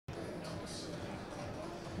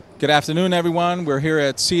Good afternoon, everyone. We're here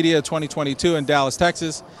at CEDIA 2022 in Dallas,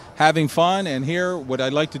 Texas, having fun. And here, what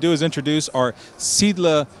I'd like to do is introduce our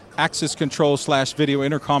Cedla access control / video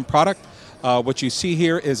intercom product. What you see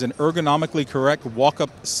here is an ergonomically correct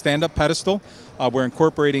walk-up, stand-up pedestal. We're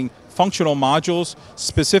incorporating functional modules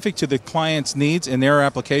specific to the client's needs in their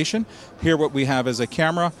application. Here what we have is a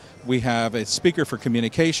camera, we have a speaker for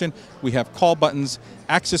communication, we have call buttons,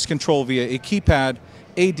 access control via a keypad,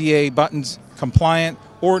 ADA buttons, compliant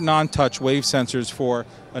or non-touch wave sensors for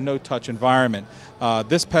a no-touch environment.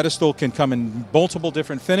 This pedestal can come in multiple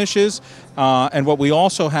different finishes, and what we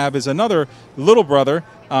also have is another little brother,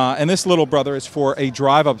 and this little brother is for a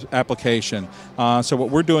drive-up application. So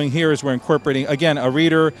what we're doing here is we're incorporating, again, a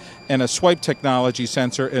reader and a swipe technology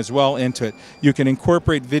sensor as well into it. You can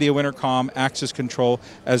incorporate video intercom access control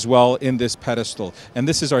as well in this pedestal. And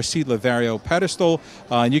this is our Cedla Vario pedestal.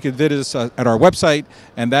 And you can visit us at our website,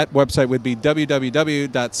 and that website would be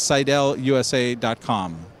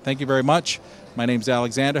www.cedlusa.com. Thank you very much. My name is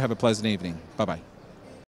Alexander. Have a pleasant evening. Bye-bye.